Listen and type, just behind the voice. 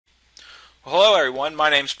Well, hello everyone, my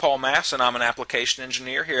name is Paul Mass and I'm an application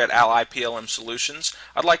engineer here at Ally PLM Solutions.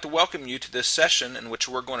 I'd like to welcome you to this session in which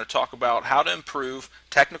we're going to talk about how to improve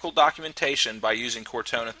technical documentation by using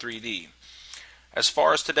Cortona3D. As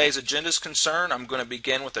far as today's agenda is concerned, I'm going to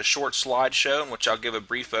begin with a short slideshow in which I'll give a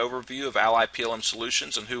brief overview of Ally PLM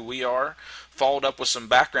Solutions and who we are, followed up with some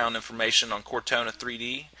background information on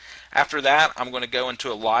Cortona3D. After that, I'm going to go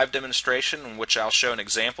into a live demonstration in which I'll show an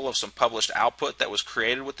example of some published output that was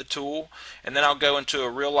created with the tool, and then I'll go into a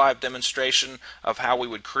real live demonstration of how we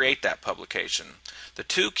would create that publication. The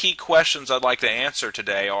two key questions I'd like to answer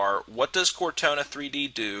today are, what does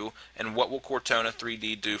Cortona3D do, and what will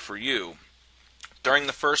Cortona3D do for you? During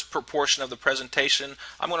the first portion of the presentation,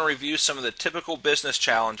 I'm going to review some of the typical business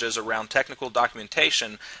challenges around technical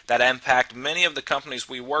documentation that impact many of the companies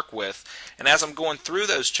we work with. And as I'm going through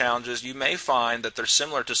those challenges, you may find that they're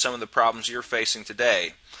similar to some of the problems you're facing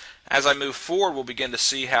today. As I move forward, we'll begin to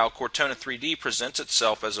see how Cortona3D presents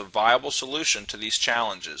itself as a viable solution to these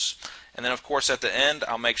challenges. And then, of course, at the end,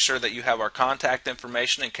 I'll make sure that you have our contact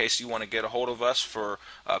information in case you want to get a hold of us for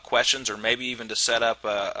questions or maybe even to set up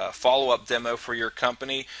a follow-up demo for your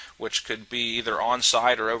company, which could be either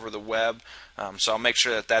on-site or over the web. So I'll make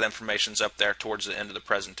sure that that information is up there towards the end of the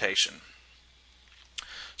presentation.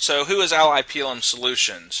 So who is Ally PLM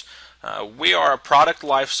Solutions? We are a product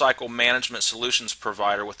lifecycle management solutions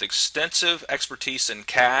provider with extensive expertise in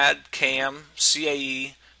CAD, CAM,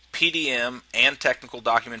 CAE, PDM, and technical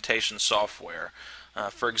documentation software.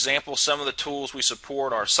 For example, some of the tools we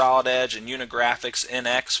support are Solid Edge and Unigraphics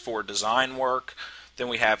NX for design work. Then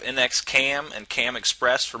we have NX CAM and CAM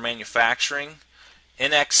Express for manufacturing,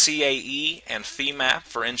 NX CAE and FEMAP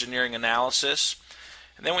for engineering analysis.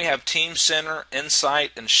 And then we have Team Center,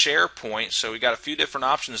 Insight, and SharePoint, so we got a few different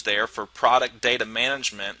options there for product data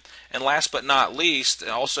management. And last but not least,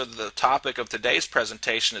 also the topic of today's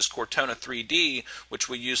presentation is Cortona3D, which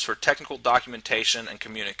we use for technical documentation and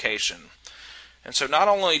communication. And so not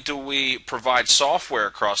only do we provide software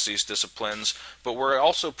across these disciplines, but we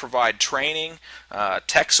also provide training,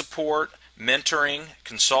 tech support, mentoring,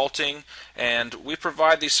 consulting, and we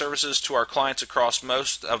provide these services to our clients across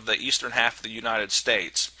most of the eastern half of the United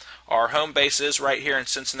States. Our home base is right here in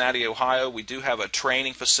Cincinnati, Ohio. We do have a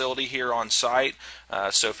training facility here on site,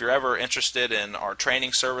 so if you're ever interested in our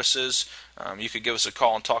training services, you could give us a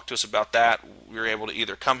call and talk to us about that. We're able to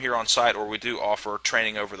either come here on site or we do offer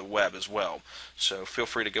training over the web as well. So feel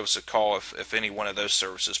free to give us a call if any one of those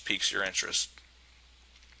services piques your interest.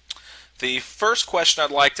 The first question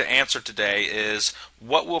I'd like to answer today is,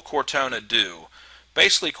 what will Cortona do?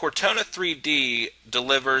 Basically, Cortona3D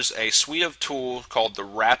delivers a suite of tools called the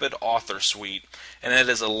Rapid Author Suite, and it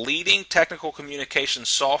is a leading technical communication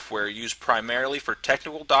software used primarily for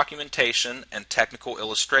technical documentation and technical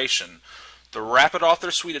illustration. The Rapid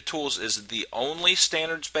Author Suite of tools is the only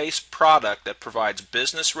standards-based product that provides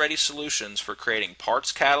business-ready solutions for creating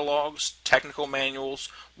parts catalogs, technical manuals,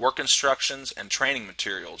 work instructions, and training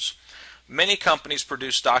materials. Many companies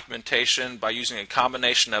produce documentation by using a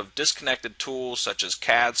combination of disconnected tools such as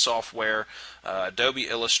CAD software, Adobe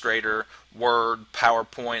Illustrator, Word,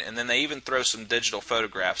 PowerPoint, and then they even throw some digital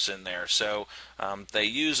photographs in there. So they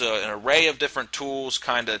use an array of different tools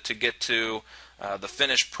kind of to get to the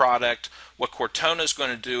finished product. What Cortona is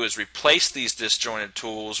going to do is replace these disjointed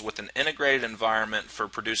tools with an integrated environment for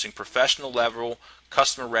producing professional level,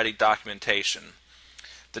 customer ready documentation.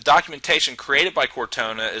 The documentation created by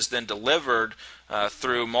Cortona is then delivered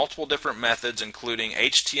through multiple different methods, including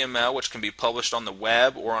HTML, which can be published on the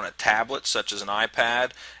web or on a tablet such as an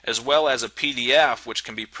iPad, as well as a PDF, which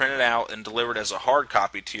can be printed out and delivered as a hard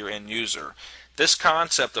copy to your end user. This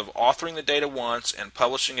concept of authoring the data once and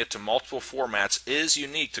publishing it to multiple formats is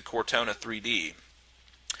unique to Cortona3D.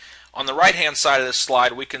 On the right-hand side of this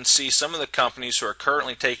slide, we can see some of the companies who are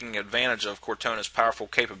currently taking advantage of Cortona's powerful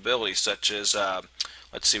capabilities, such as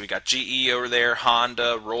let's see, we got GE over there,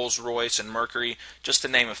 Honda, Rolls-Royce, and Mercury, just to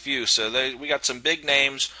name a few. So we got some big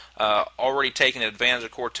names already taking advantage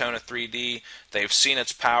of Cortona3D. They've seen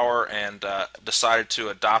its power and decided to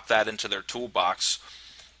adopt that into their toolbox.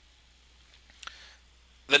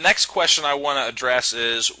 The next question I want to address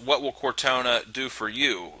is, what will Cortona do for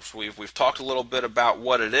you? So we've talked a little bit about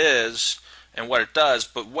what it is and what it does,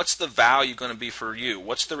 but what's the value going to be for you?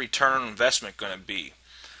 What's the return on investment going to be?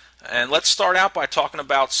 And let's start out by talking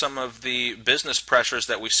about some of the business pressures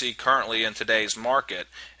that we see currently in today's market.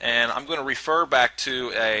 And I'm going to refer back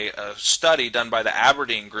to a study done by the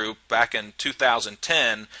Aberdeen Group back in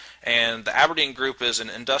 2010. And the Aberdeen Group is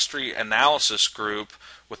an industry analysis group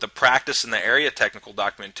with a practice in the area of technical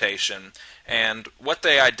documentation. And what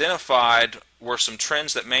they identified were some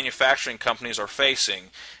trends that manufacturing companies are facing.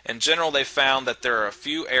 In general, they found that there are a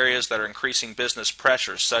few areas that are increasing business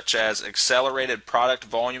pressures, such as accelerated product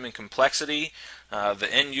volume and complexity. The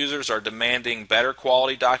end users are demanding better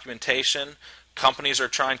quality documentation. Companies are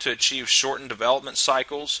trying to achieve shortened development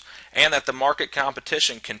cycles, and that the market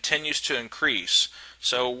competition continues to increase.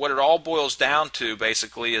 So what it all boils down to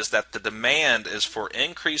basically is that the demand is for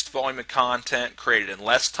increased volume of content created in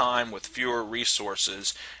less time with fewer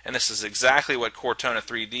resources, and this is exactly what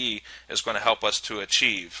Cortona3D is going to help us to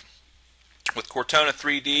achieve. With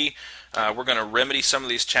Cortona3D, we're going to remedy some of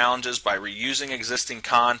these challenges by reusing existing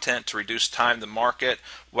content to reduce time to market.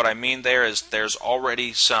 What I mean there is there's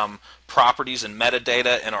already some properties and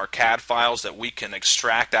metadata in our CAD files that we can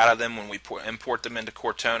extract out of them when we import them into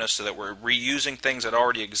Cortona, so that we're reusing things that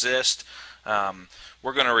already exist.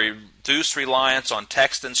 We're going to reduce reliance on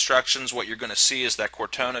text instructions. What you're going to see is that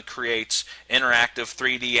Cortona creates interactive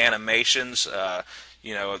 3D animations. A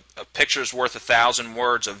picture's worth 1,000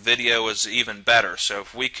 words. A video is even better. So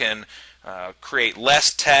if we can create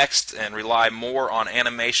less text and rely more on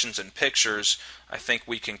animations and pictures, I think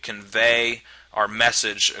we can convey our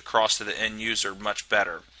message across to the end user much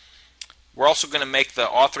better. We're also going to make the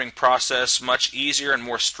authoring process much easier and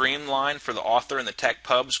more streamlined for the author in the Tech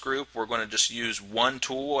Pubs group. We're going to just use one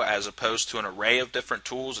tool as opposed to an array of different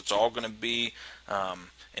tools. It's all going to be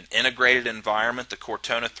an integrated environment, the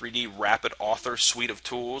Cortona3D Rapid Author suite of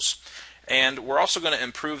tools. And we're also going to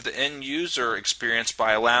improve the end user experience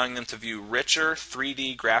by allowing them to view richer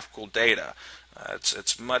 3D graphical data.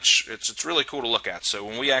 It's really cool to look at. So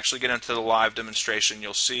when we actually get into the live demonstration,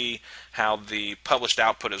 you'll see how the published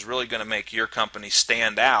output is really going to make your company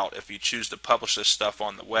stand out if you choose to publish this stuff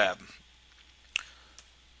on the web.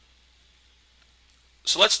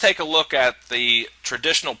 So let's take a look at the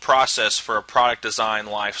traditional process for a product design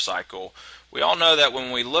life cycle. We all know that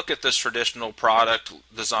when we look at this traditional product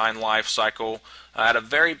design life cycle, at a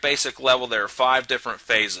very basic level there are 5 different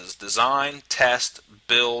phases: design, test,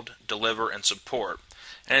 build, deliver, and support.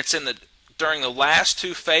 And it's during the last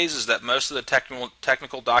 2 phases that most of the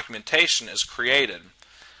technical documentation is created.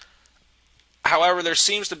 However, there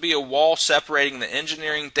seems to be a wall separating the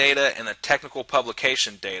engineering data and the technical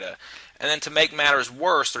publication data. And then to make matters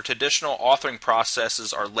worse, their traditional authoring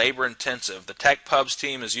processes are labor intensive. The Tech Pubs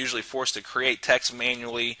team is usually forced to create text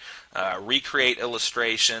manually, recreate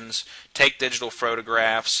illustrations, take digital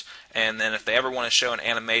photographs, and then if they ever want to show an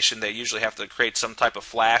animation, they usually have to create some type of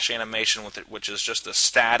flash animation with it, which is just a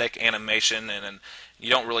static animation, and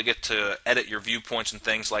you don't really get to edit your viewpoints and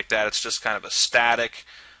things like that. It's just kind of a static,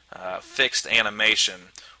 fixed animation.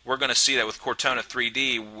 We're going to see that with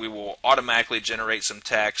Cortona3D, we will automatically generate some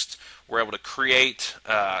text. We're able to create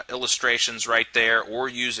illustrations right there or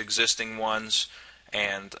use existing ones,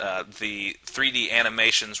 and the 3D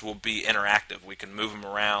animations will be interactive. We can move them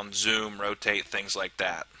around, zoom, rotate, things like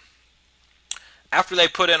that. After they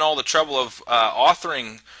put in all the trouble of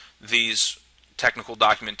authoring these technical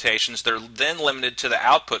documentations, they're then limited to the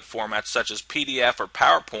output formats such as PDF or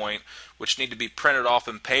PowerPoint, which need to be printed off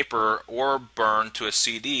in paper or burned to a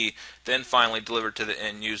CD, then finally delivered to the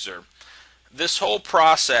end user. This whole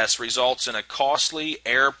process results in a costly,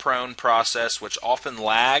 error-prone process which often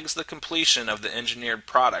lags the completion of the engineered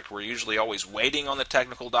product. We're usually always waiting on the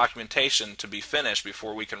technical documentation to be finished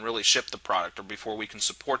before we can really ship the product or before we can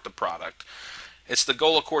support the product. It's the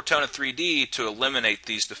goal of Cortona3D to eliminate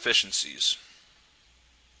these deficiencies.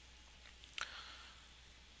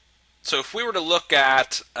 So if we were to look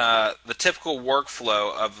at the typical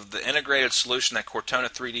workflow of the integrated solution that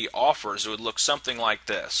Cortona3D offers, it would look something like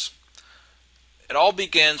this. It all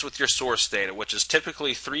begins with your source data, which is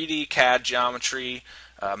typically 3D CAD geometry.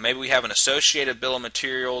 Maybe we have an associated bill of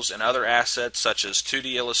materials and other assets such as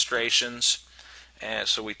 2D illustrations. And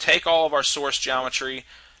so we take all of our source geometry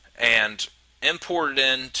and import it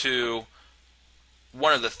into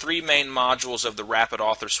one of the 3 main modules of the Rapid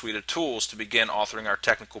Author suite of tools to begin authoring our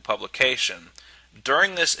technical publication.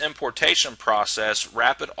 During this importation process,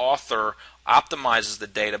 Rapid Author optimizes the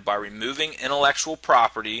data by removing intellectual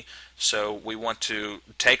property. So we want to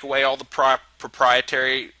take away all the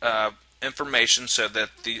proprietary information so that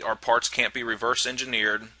our parts can't be reverse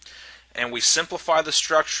engineered, and we simplify the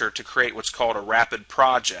structure to create what's called a rapid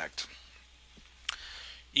project.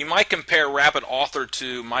 You might compare Rapid Author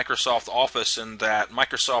to Microsoft Office in that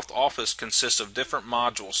Microsoft Office consists of different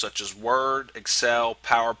modules such as Word, Excel,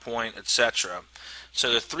 PowerPoint, etc.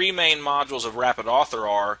 So the 3 main modules of Rapid Author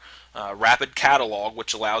are RapidCatalog,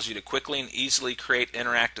 which allows you to quickly and easily create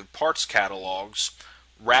interactive parts catalogs,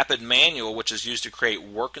 Rapid Manual, which is used to create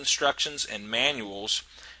work instructions and manuals.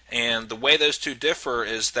 And the way those two differ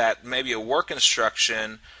is that maybe a work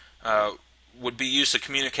instruction would be used to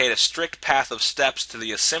communicate a strict path of steps to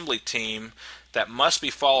the assembly team that must be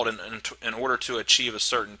followed in order to achieve a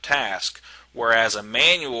certain task, whereas a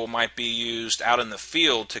manual might be used out in the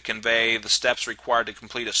field to convey the steps required to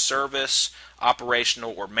complete a service,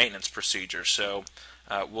 operational, or maintenance procedure. So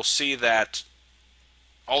we'll see that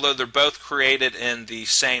although they're both created in the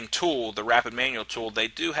same tool, the Rapid Manual tool, they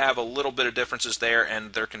do have a little bit of differences there,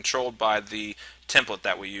 and they're controlled by the template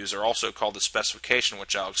that we use, or also called the specification,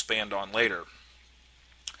 which I'll expand on later.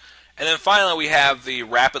 And then finally we have the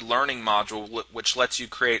Rapid Learning module, which lets you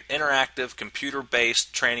create interactive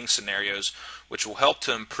computer-based training scenarios which will help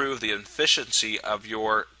to improve the efficiency of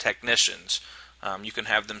your technicians. You can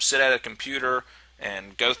have them sit at a computer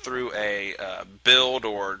and go through a build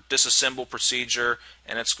or disassemble procedure,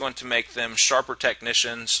 and it's going to make them sharper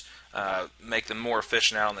technicians, make them more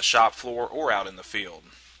efficient out on the shop floor or out in the field.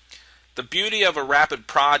 The beauty of a rapid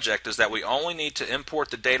project is that we only need to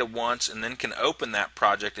import the data once and then can open that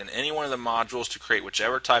project in any one of the modules to create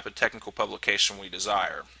whichever type of technical publication we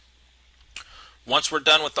desire. Once we're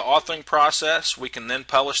done with the authoring process, we can then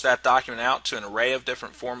publish that document out to an array of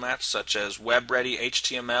different formats such as web-ready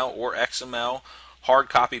HTML or XML, hard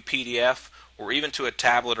copy PDF, or even to a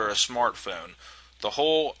tablet or a smartphone. The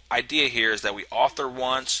whole idea here is that we author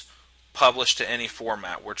once, publish to any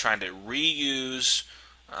format. We're trying to reuse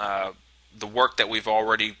the work that we've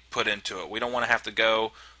already put into it. We don't want to have to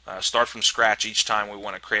go start from scratch each time we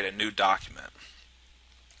want to create a new document.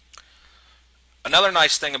 Another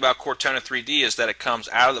nice thing about Cortona3D is that it comes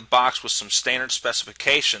out of the box with some standard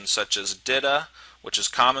specifications such as DITA, which is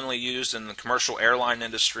commonly used in the commercial airline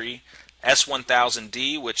industry,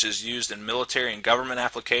 S1000D, which is used in military and government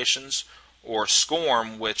applications, or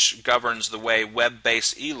SCORM, which governs the way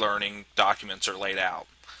web-based e-learning documents are laid out.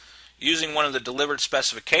 Using one of the delivered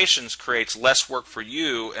specifications creates less work for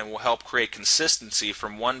you and will help create consistency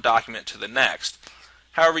from one document to the next.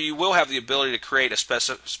 However, you will have the ability to create a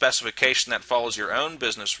specification that follows your own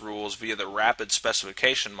business rules via the Rapid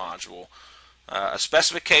Specification module. A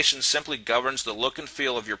specification simply governs the look and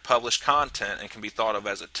feel of your published content and can be thought of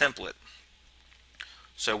as a template.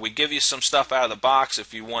 So we give you some stuff out of the box.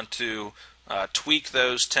 If you want to tweak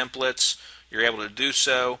those templates, you're able to do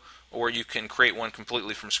so, or you can create one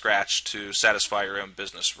completely from scratch to satisfy your own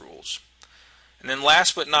business rules. And then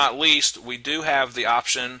last but not least, we do have the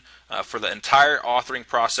option for the entire authoring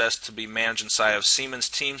process to be managed inside of Siemens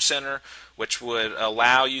Teamcenter, which would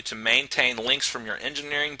allow you to maintain links from your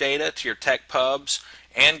engineering data to your tech pubs,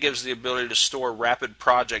 and gives the ability to store rapid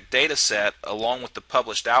project data set along with the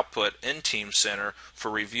published output in Teamcenter for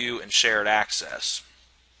review and shared access.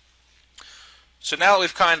 So now that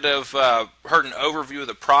we've kind of heard an overview of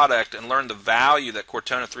the product and learned the value that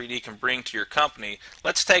Cortona3D can bring to your company,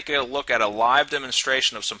 let's take a look at a live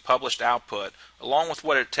demonstration of some published output along with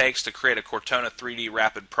what it takes to create a Cortona3D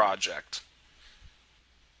rapid project.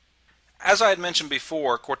 As I had mentioned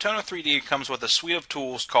before, Cortona3D comes with a suite of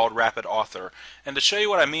tools called Rapid Author, and to show you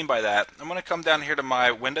what I mean by that, I'm going to come down here to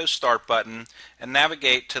my Windows Start button and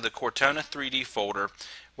navigate to the Cortona3D folder,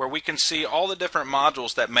 where we can see all the different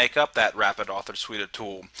modules that make up that Rapid Author suite of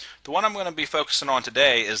tool. The one I'm going to be focusing on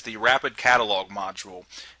today is the RapidCatalog module.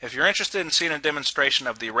 If you're interested in seeing a demonstration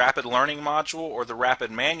of the Rapid Learning module or the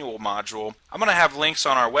Rapid Manual module, I'm going to have links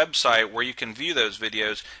on our website where you can view those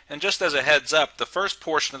videos. And just as a heads up, the first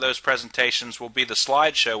portion of those presentations will be the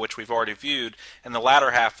slideshow, which we've already viewed, and the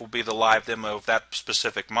latter half will be the live demo of that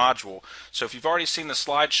specific module. So if you've already seen the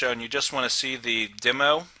slideshow and you just want to see the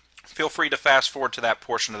demo, feel free to fast forward to that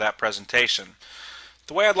portion of that presentation.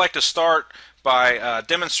 The way I'd like to start by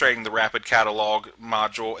demonstrating the RapidCatalog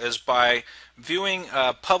module is by viewing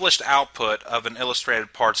published output of an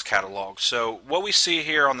illustrated parts catalog. So what we see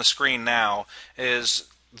here on the screen now is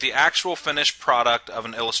the actual finished product of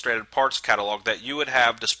an illustrated parts catalog that you would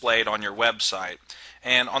have displayed on your website.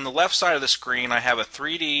 And on the left side of the screen I have a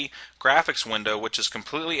 3D graphics window which is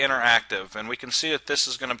completely interactive, and we can see that this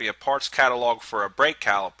is going to be a parts catalog for a brake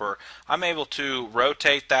caliper. I'm able to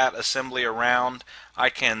rotate that assembly around, I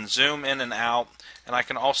can zoom in and out, and I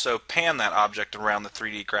can also pan that object around the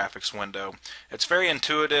 3D graphics window. It's very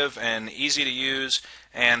intuitive and easy to use,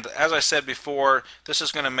 and as I said before, this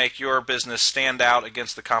is going to make your business stand out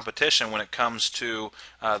against the competition when it comes to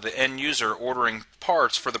the end user ordering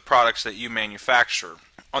parts for the products that you manufacture.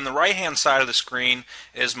 On the right hand side of the screen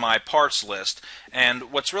is my parts list,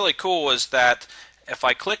 and what's really cool is that if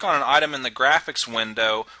I click on an item in the graphics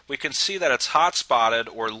window, we can see that it's hotspotted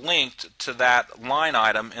or linked to that line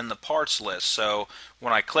item in the parts list. So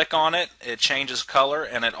when I click on it, it changes color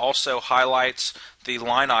and it also highlights the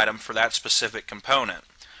line item for that specific component.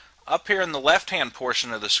 Up here in the left-hand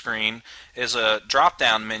portion of the screen is a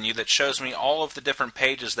drop-down menu that shows me all of the different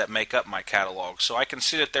pages that make up my catalog. So I can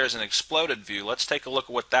see that there's an exploded view. Let's take a look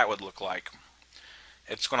at what that would look like.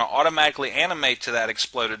 It's going to automatically animate to that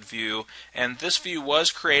exploded view, and this view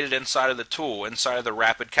was created inside of the tool, inside of the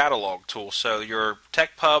RapidCatalog tool. So your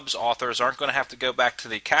TechPubs authors aren't going to have to go back to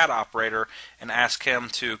the CAD operator and ask him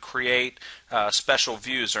to create special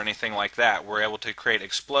views or anything like that. We're able to create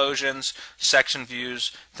explosions, section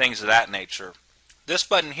views, things of that nature. This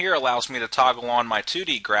button here allows me to toggle on my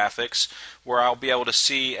 2D graphics where I'll be able to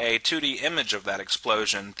see a 2D image of that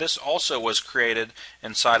explosion. This also was created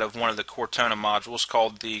inside of one of the Cortona modules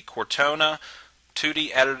called the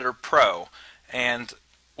Cortona3D Editor Pro. And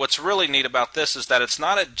what's really neat about this is that it's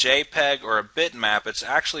not a JPEG or a bitmap, it's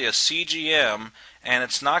actually a CGM, and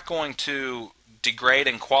it's not going to degrade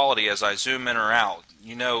in quality as I zoom in or out.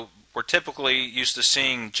 You know, we're typically used to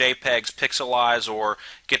seeing JPEGs pixelize or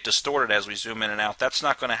get distorted as we zoom in and out. That's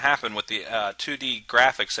not going to happen with the 2D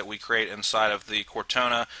graphics that we create inside of the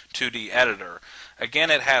Cortona 2D editor. Again,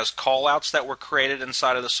 it has callouts that were created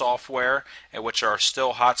inside of the software, which are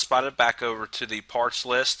still hotspotted back over to the parts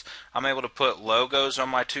list. I'm able to put logos on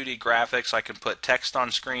my 2D graphics. I can put text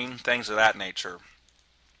on screen, things of that nature.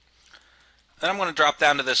 Then I'm going to drop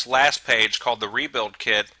down to this last page called the Rebuild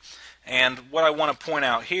Kit. And what I want to point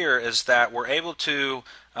out here is that we're able to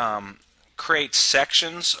create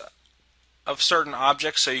sections of certain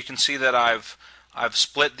objects. So you can see that I've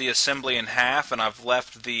split the assembly in half, and I've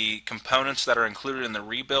left the components that are included in the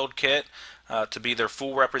rebuild kit to be their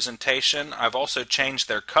full representation. I've also changed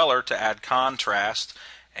their color to add contrast,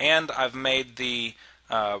 and I've made the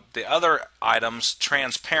other items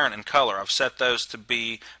transparent in color. I've set those to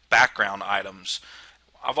be background items.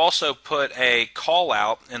 I've also put a call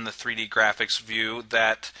out in the 3D graphics view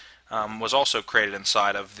that was also created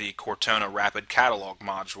inside of the Cortona RapidCatalog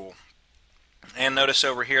module. And notice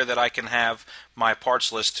over here that I can have my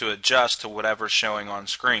parts list to adjust to whatever's showing on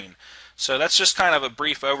screen. So that's just kind of a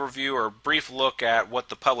brief overview or a brief look at what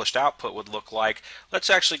the published output would look like.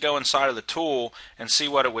 Let's actually go inside of the tool and see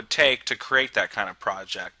what it would take to create that kind of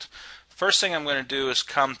project. First thing I'm going to do is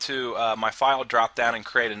come to my file drop down and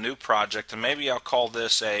create a new project, and maybe I'll call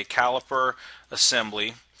this a caliper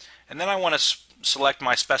assembly. And then I want to select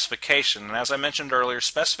my specification, and as I mentioned earlier,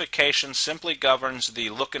 specification simply governs the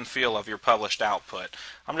look and feel of your published output.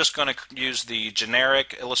 I'm just going to use the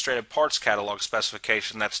generic illustrated parts catalog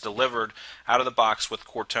specification that's delivered out of the box with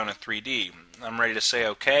Cortona3D. I'm ready to say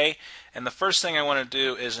OK, and the first thing I want to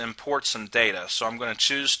do is import some data. So I'm going to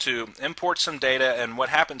choose to import some data, and what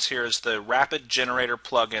happens here is the Rapid Generator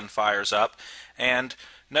plugin fires up, and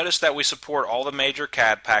notice that we support all the major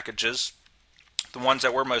CAD packages. The ones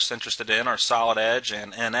that we're most interested in are Solid Edge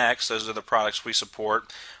and NX. Those are the products we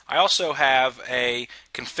support. I also have a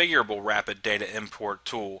configurable rapid data import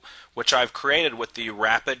tool, which I've created with the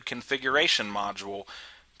Rapid Configuration module.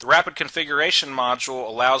 The Rapid Configuration module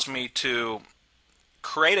allows me to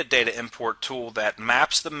create a data import tool that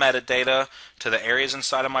maps the metadata to the areas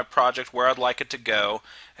inside of my project where I'd like it to go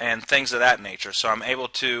and things of that nature. So I'm able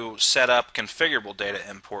to set up configurable data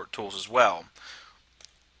import tools as well.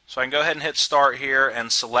 So I can go ahead and hit start here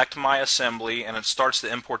and select my assembly, and it starts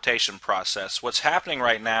the importation process. What's happening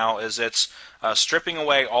right now is it's stripping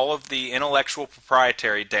away all of the intellectual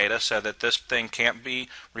proprietary data so that this thing can't be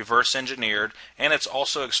reverse engineered, and it's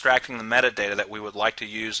also extracting the metadata that we would like to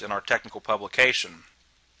use in our technical publication.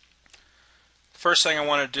 First thing I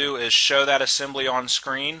want to do is show that assembly on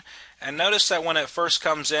screen, and notice that when it first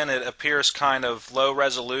comes in it appears kind of low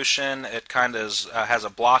resolution. It kind of has a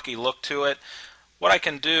blocky look to it. What I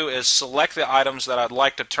can do is select the items that I'd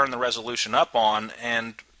like to turn the resolution up on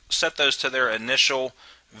and set those to their initial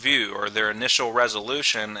view or their initial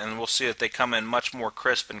resolution, and we'll see that they come in much more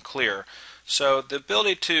crisp and clear. So the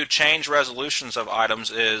ability to change resolutions of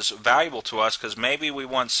items is valuable to us because maybe we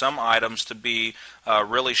want some items to be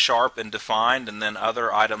really sharp and defined, and then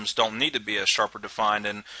other items don't need to be as sharp or defined,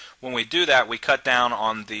 and when we do that we cut down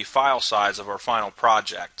on the file size of our final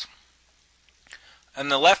project. On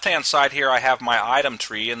the left-hand side here I have my item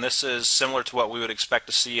tree, and this is similar to what we would expect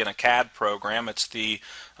to see in a CAD program. It's the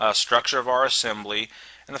structure of our assembly.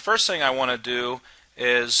 And the first thing I want to do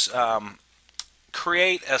is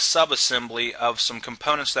create a subassembly of some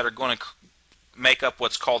components that are going to make up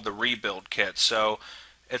what's called the rebuild kit. So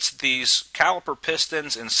it's these caliper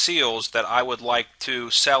pistons and seals that I would like to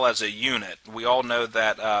sell as a unit. We all know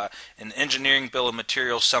that an engineering bill of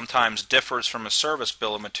materials sometimes differs from a service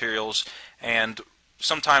bill of materials, and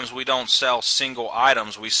sometimes we don't sell single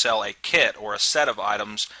items, we sell a kit or a set of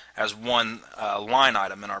items as one line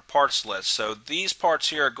item in our parts list. So these parts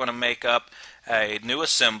here are going to make up a new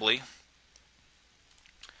assembly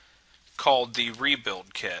called the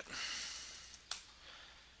rebuild kit.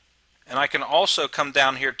 And I can also come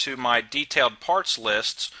down here to my detailed parts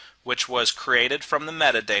lists, which was created from the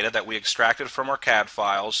metadata that we extracted from our CAD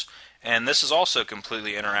files, and this is also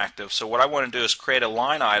completely interactive. So what I want to do is create a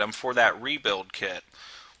line item for that rebuild kit.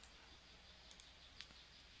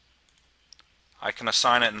 I can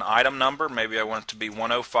assign it an item number, maybe I want it to be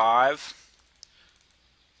 105,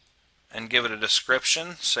 and give it a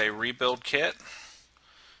description, say rebuild kit.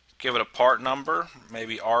 Give it a part number,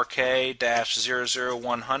 maybe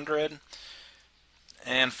RK-00100.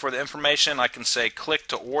 And for the information, I can say click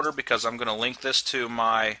to order because I'm going to link this to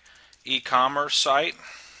my e-commerce site.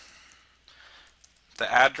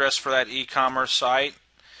 The address for that e-commerce site.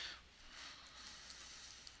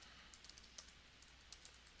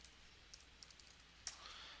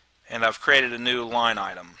 And I've created a new line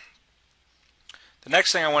item. The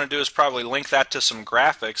next thing I want to do is probably link that to some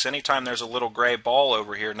graphics. Anytime there's a little gray ball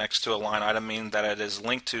over here next to a line item, means that it is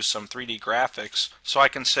linked to some 3D graphics. So I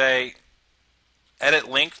can say edit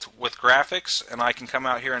linked with graphics, and I can come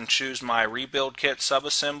out here and choose my rebuild kit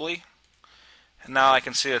subassembly. And now I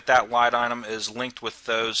can see that that line item is linked with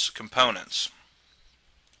those components.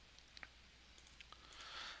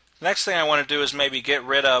 The next thing I want to do is maybe get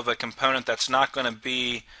rid of a component that's not going to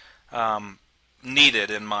be needed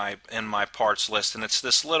in my parts list, and it's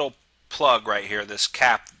this little plug right here, this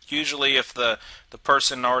cap. Usually if the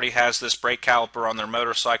person already has this brake caliper on their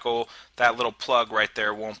motorcycle, that little plug right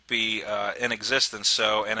there won't be in existence,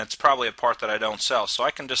 and it's probably a part that I don't sell. So I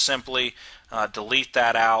can just simply delete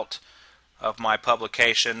that out of my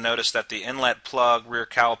publication. Notice that the inlet plug rear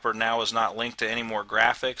caliper now is not linked to any more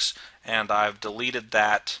graphics, and I've deleted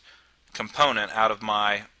that component out of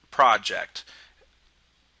my project.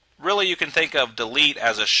 Really, you can think of delete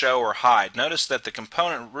as a show or hide. Notice that the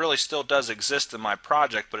component really still does exist in my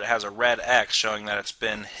project, but it has a red X showing that it's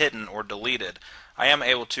been hidden or deleted. I am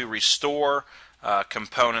able to restore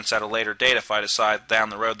components at a later date if I decide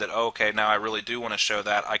down the road that, oh, okay, now I really do want to show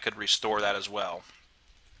that. I could restore that as well.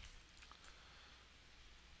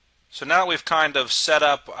 So now that we've kind of set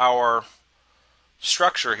up our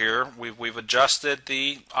structure here, we've adjusted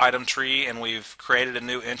the item tree and we've created a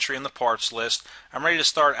new entry in the parts list. I'm ready to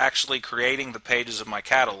start actually creating the pages of my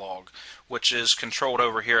catalog, which is controlled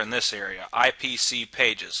over here in this area, IPC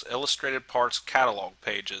pages, Illustrated Parts Catalog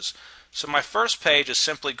pages. So my first page is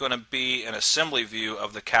simply going to be an assembly view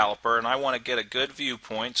of the caliper, and I want to get a good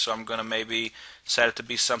viewpoint, so I'm going to maybe set it to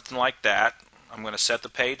be something like that. I'm going to set the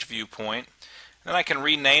page viewpoint. Then I can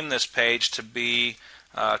rename this page to be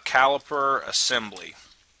caliper assembly.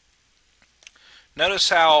 Notice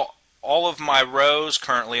how all of my rows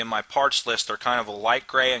currently in my parts list are kind of a light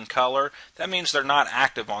gray in color. That means they're not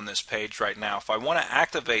active on this page right now. If I want to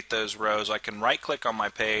activate those rows, I can right click on my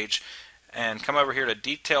page and come over here to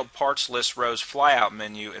Detailed Parts List Rows Flyout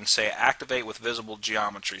menu and say Activate with Visible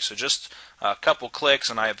Geometry. So just a couple clicks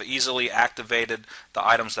and I have easily activated the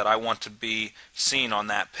items that I want to be seen on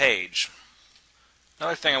that page.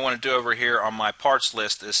 Another thing I want to do over here on my parts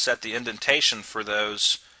list is set the indentation for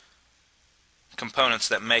those components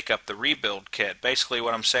that make up the rebuild kit. Basically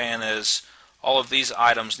what I'm saying is all of these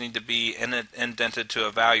items need to be indented to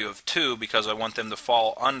a value of 2 because I want them to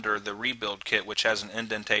fall under the rebuild kit, which has an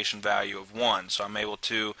indentation value of 1. So I'm able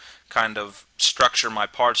to kind of structure my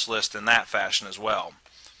parts list in that fashion as well.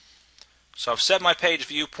 So I've set my page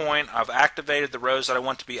viewpoint, I've activated the rows that I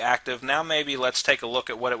want to be active. Now maybe let's take a look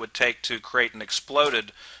at what it would take to create an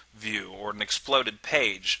exploded view or an exploded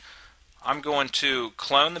page. I'm going to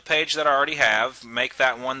clone the page that I already have, make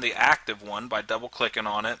that one the active one by double clicking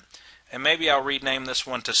on it, and maybe I'll rename this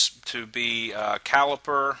one to be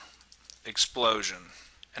caliper explosion.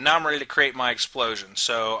 And now I'm ready to create my explosion.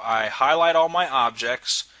 So I highlight all my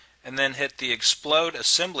objects and then hit the explode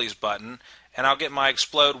assemblies button, and I'll get my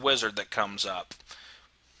explode wizard that comes up.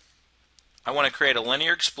 I want to create a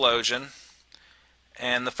linear explosion,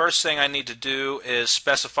 and the first thing I need to do is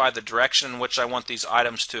specify the direction in which I want these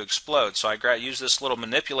items to explode. So I use this little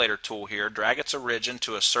manipulator tool here, drag its origin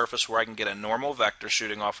to a surface where I can get a normal vector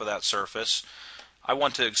shooting off of that surface. I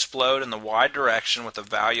want to explode in the Y direction with a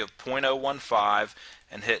value of 0.015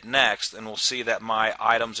 and hit next, and we'll see that my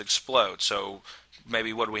items explode. So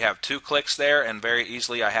maybe what do we have, 2 clicks there, and very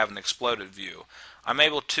easily I have an exploded view. I'm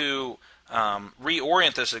able to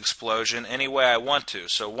reorient this explosion any way I want to.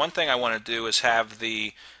 So one thing I want to do is have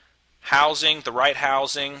the housing, the right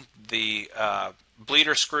housing, the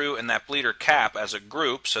bleeder screw, and that bleeder cap as a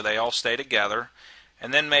group so they all stay together.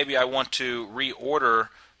 And then maybe I want to reorder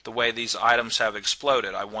the way these items have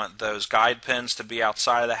exploded. I want those guide pins to be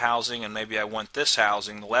outside of the housing, and maybe I want this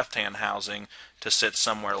housing, the left-hand housing, to sit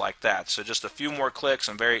somewhere like that. So just a few more clicks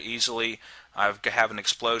and very easily I have an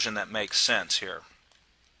explosion that makes sense here.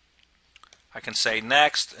 I can say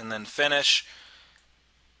next and then finish.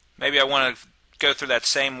 Maybe I want to go through that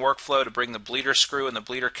same workflow to bring the bleeder screw and the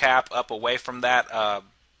bleeder cap up away from that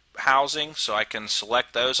housing, so I can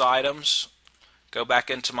select those items, go back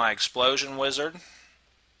into my explosion wizard.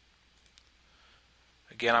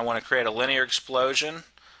 Again, I want to create a linear explosion.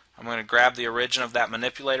 I'm going to grab the origin of that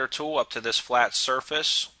manipulator tool up to this flat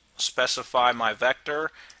surface, specify my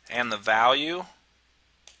vector and the value,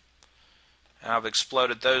 and I've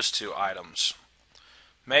exploded those two items.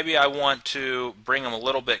 Maybe I want to bring them a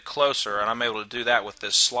little bit closer, and I'm able to do that with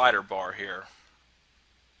this slider bar here.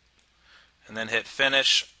 And then hit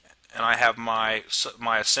finish, and I have my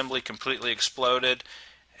assembly completely exploded,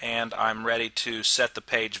 and I'm ready to set the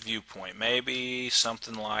page viewpoint. Maybe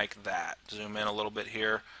something like that. Zoom in a little bit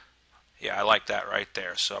here. Yeah, I like that right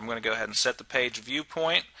there. So I'm going to go ahead and set the page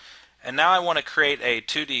viewpoint. And now I want to create a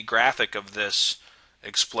 2D graphic of this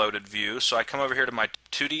exploded view. So I come over here to my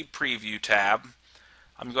 2D preview tab.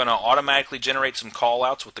 I'm going to automatically generate some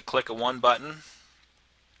callouts with the click of one button,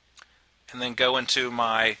 and then go into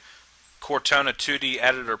my Cortona3D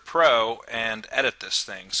Editor Pro and edit this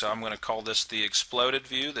thing. So I'm going to call this the exploded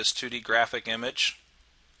view, this 2D graphic image,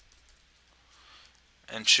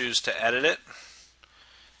 and choose to edit it.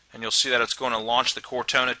 And you'll see that it's going to launch the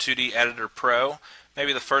Cortona3D Editor Pro.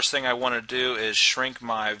 Maybe the first thing I want to do is shrink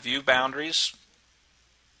my view boundaries.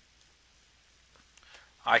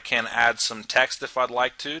 I can add some text if I'd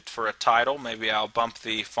like to for a title. Maybe I'll bump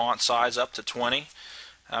the font size up to 20.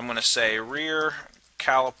 I'm going to say rear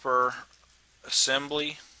caliper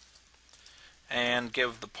assembly and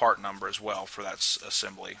give the part number as well for that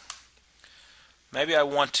assembly. Maybe I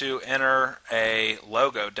want to enter a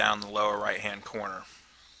logo down the lower right hand corner.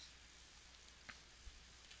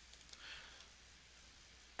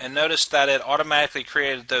 And notice that it automatically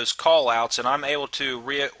created those callouts, and I'm able to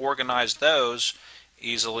reorganize those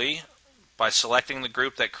easily by selecting the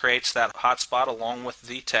group that creates that hotspot along with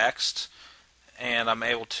the text, and I'm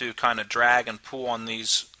able to kind of drag and pull on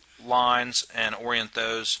these lines and orient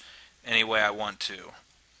those any way I want to.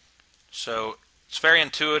 So it's very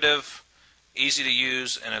intuitive, easy to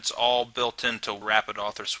use, and it's all built into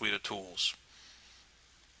RapidAuthor suite of tools.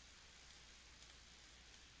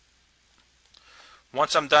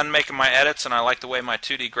 Once I'm done making my edits and I like the way my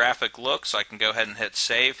 2D graphic looks, I can go ahead and hit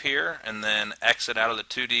save here and then exit out of the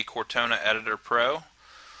 2D Cortona Editor Pro.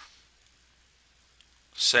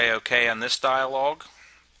 Say OK on this dialog.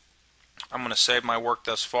 I'm going to save my work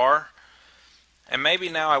thus far. And maybe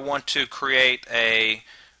now I want to create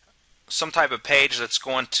some type of page that's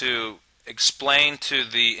going to explain to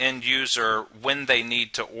the end user when they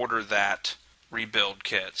need to order that rebuild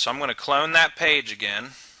kit. So I'm going to clone that page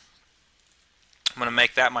again. I'm going to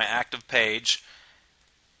make that my active page,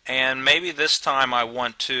 and maybe this time I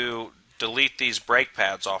want to delete these brake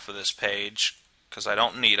pads off of this page because I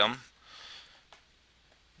don't need them.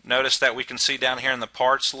 Notice that we can see down here in the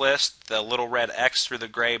parts list the little red X through the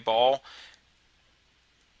gray ball.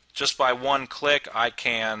 Just by one click I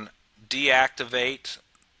can deactivate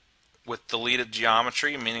with deleted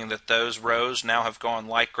geometry, meaning that those rows now have gone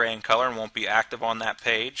light gray in color and won't be active on that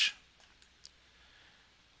page.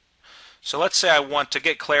 So let's say I want to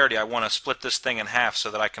get clarity, I want to split this thing in half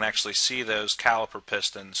so that I can actually see those caliper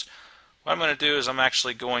pistons. What I'm going to do is I'm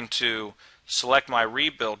actually going to select my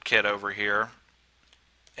rebuild kit over here,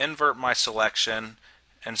 invert my selection,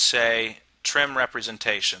 and say trim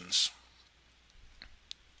representations.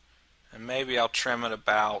 And maybe I'll trim it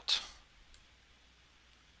about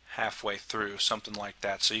halfway through, something like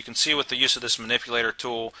that. So you can see with the use of this manipulator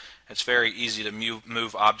tool, it's very easy to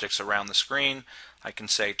move objects around the screen. I can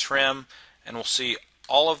say trim, and we'll see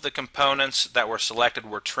all of the components that were selected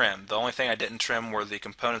were trimmed. The only thing I didn't trim were the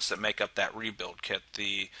components that make up that rebuild kit,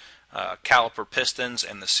 the caliper pistons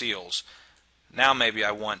and the seals. Now maybe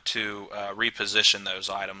I want to reposition those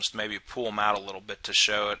items, maybe pull them out a little bit to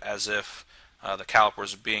show it as if the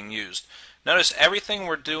calipers are being used. Notice everything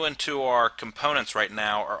we're doing to our components right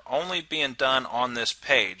now are only being done on this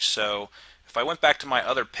page. So if I went back to my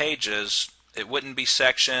other pages, it wouldn't be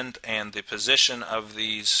sectioned, and the position of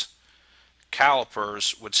these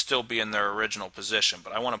calipers would still be in their original position.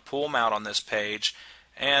 But I want to pull them out on this page,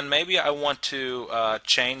 and maybe I want to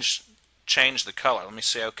change the color. Let me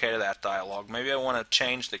say OK to that dialog. Maybe I want to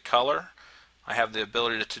change the color. I have the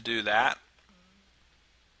ability to do that.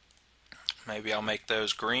 Maybe I'll make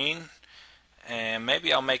those green, and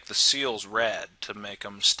maybe I'll make the seals red to make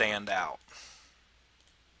them stand out.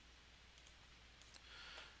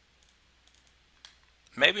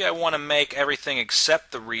 Maybe I want to make everything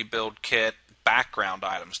except the rebuild kit background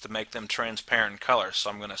items to make them transparent in color. So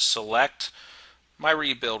I'm going to select my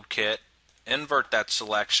rebuild kit, invert that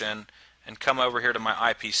selection, and come over here to my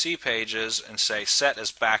IPC pages and say set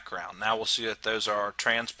as background. Now we'll see that those are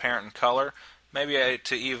transparent in color. Maybe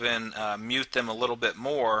to even mute them a little bit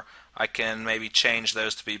more, I can maybe change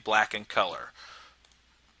those to be black in color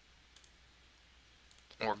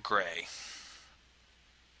or gray.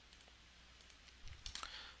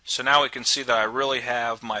 So now we can see that I really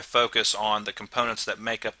have my focus on the components that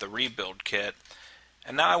make up the rebuild kit.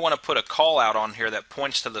 And now I want to put a call out on here that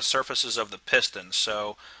points to the surfaces of the piston.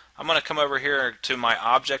 So I'm going to come over here to my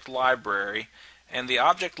object library, and the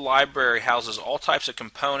object library houses all types of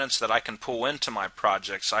components that I can pull into my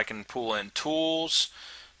projects. I can pull in tools.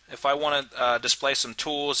 If I want to display some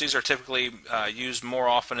tools, these are typically used more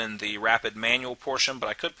often in the rapid manual portion, but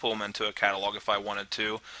I could pull them into a catalog if I wanted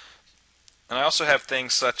to. And I also have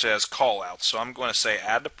things such as callouts. So I'm going to say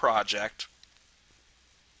add to project.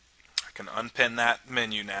 I can unpin that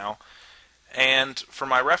menu now. And for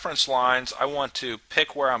my reference lines, I want to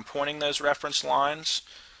pick where I'm pointing those reference lines.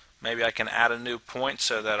 Maybe I can add a new point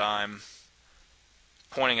so that I'm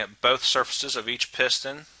pointing at both surfaces of each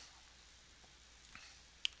piston.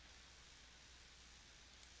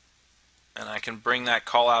 And I can bring that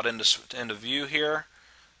call out into view here.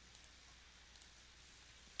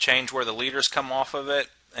 Change where the leaders come off of it,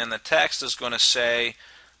 and the text is going to say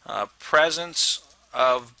presence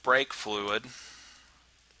of brake fluid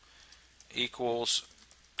equals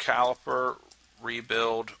caliper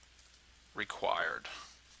rebuild required.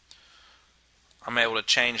 I'm able to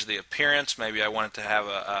change the appearance. Maybe I want it to have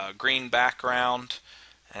a green background,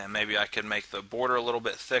 and maybe I can make the border a little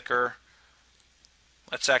bit thicker.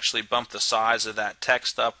 Let's actually bump the size of that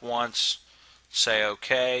text up once. Say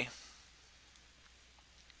OK.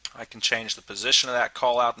 I can change the position of that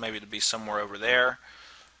call out, maybe to be somewhere over there.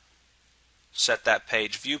 Set that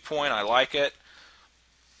page viewpoint. I like it.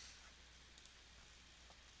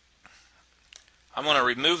 I'm going to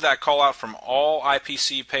remove that call out from all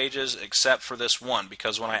IPC pages except for this one,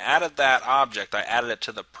 because when I added that object, I added it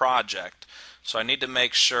to the project. So I need to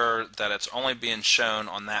make sure that it's only being shown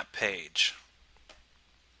on that page.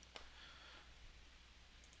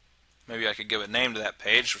 Maybe I could give a name to that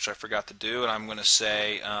page, which I forgot to do, and I'm going to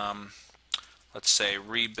say, let's say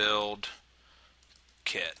rebuild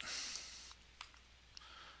kit.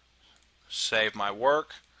 Save my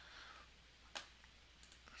work.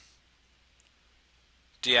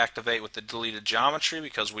 Deactivate with the deleted geometry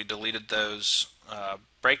because we deleted those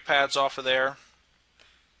brake pads off of there.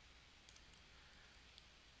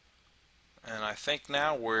 And I think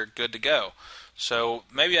now we're good to go. So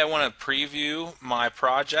maybe I want to preview my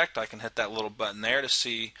project. I can hit that little button there to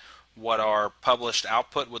see what our published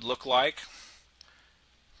output would look like.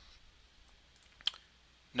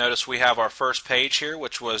 Notice we have our first page here,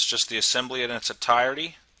 which was just the assembly in its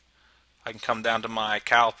entirety. I can come down to my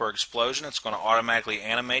caliper explosion. It's going to automatically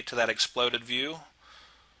animate to that exploded view.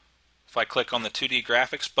 If I click on the 2D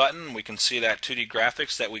graphics button, we can see that 2D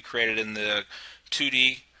graphics that we created in the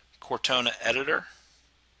 2D Cortona editor.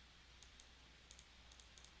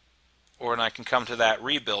 Or I can come to that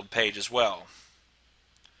rebuild page as well.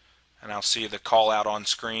 And I'll see the call out on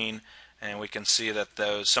screen, and we can see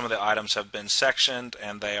that some of the items have been sectioned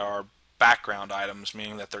and they are background items,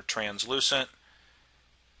 meaning that they're translucent.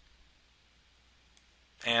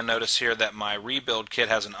 And notice here that my rebuild kit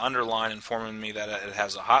has an underline informing me that it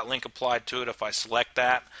has a hot link applied to it. If I select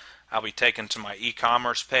that, I'll be taken to my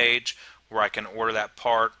e-commerce page where I can order that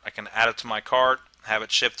part. I can add it to my cart, have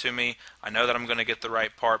it shipped to me. I know that I'm going to get the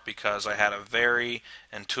right part because I had a very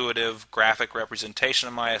intuitive graphic representation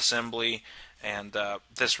of my assembly, and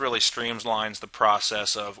this really streamlines the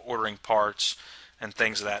process of ordering parts and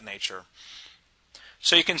things of that nature.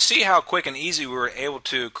 So you can see how quick and easy we were able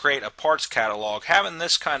to create a parts catalog. Having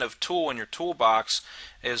this kind of tool in your toolbox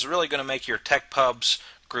is really going to make your TechPubs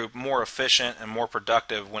group more efficient and more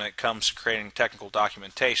productive when it comes to creating technical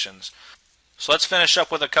documentations. So let's finish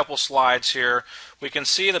up with a couple slides here. We can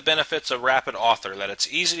see the benefits of Rapid Author, that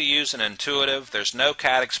it's easy to use and intuitive. There's no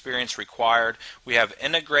CAD experience required. We have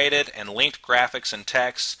integrated and linked graphics and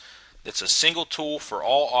text. It's a single tool for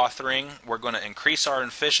all authoring. We're going to increase our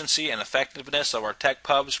efficiency and effectiveness of our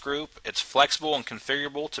TechPubs group. It's flexible and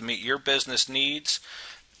configurable to meet your business needs.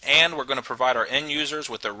 And we're going to provide our end users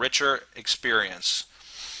with a richer experience.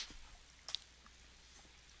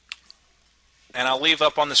 And I'll leave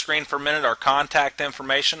up on the screen for a minute our contact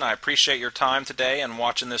information. I appreciate your time today and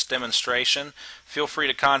watching this demonstration. Feel free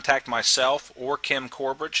to contact myself or Kim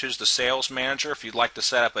Corbridge, who's the sales manager, if you'd like to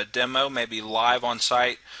set up a demo, maybe live on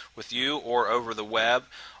site with you or over the web.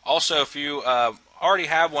 Also, if you already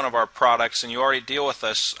have one of our products and you already deal with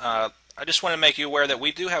us, I just want to make you aware that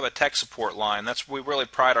we do have a tech support line. We really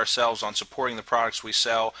pride ourselves on supporting the products we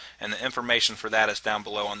sell, and the information for that is down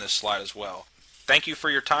below on this slide as well. Thank you for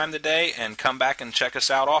your time today, and come back and check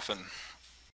us out often.